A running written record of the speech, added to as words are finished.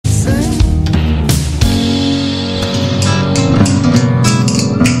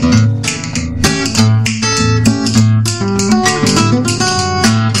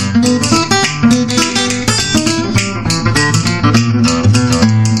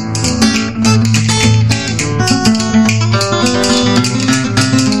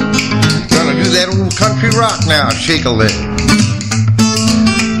shake a leg.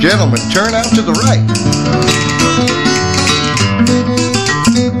 Gentlemen, turn out to the right.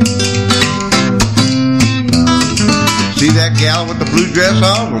 See that gal with the blue dress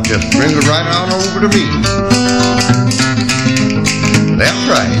on? Well, just bring her right on over to me. That's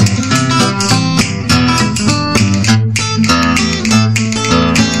right.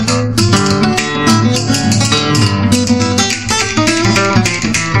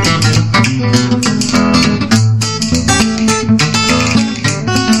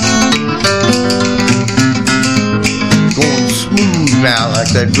 Going smooth now like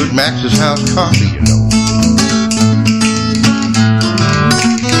that good Max's House coffee, you know.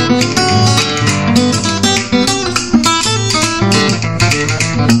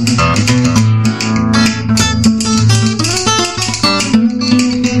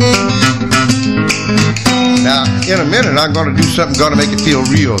 Now, in a minute, I'm going to do something going to make it feel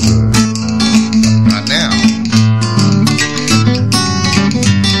real good. Not now.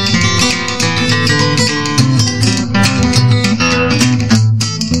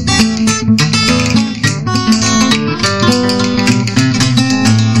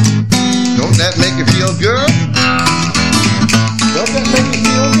 Don't that make you feel good? Don't that make you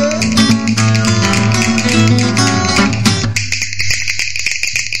feel good?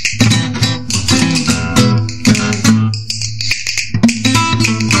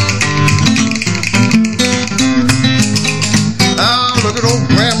 Look at old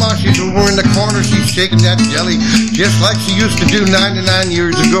Grandma, she's over in the corner, she's shaking that jelly just like she used to do 99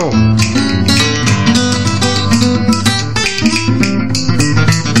 years ago.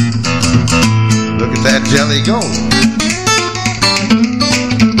 Look at that jelly go.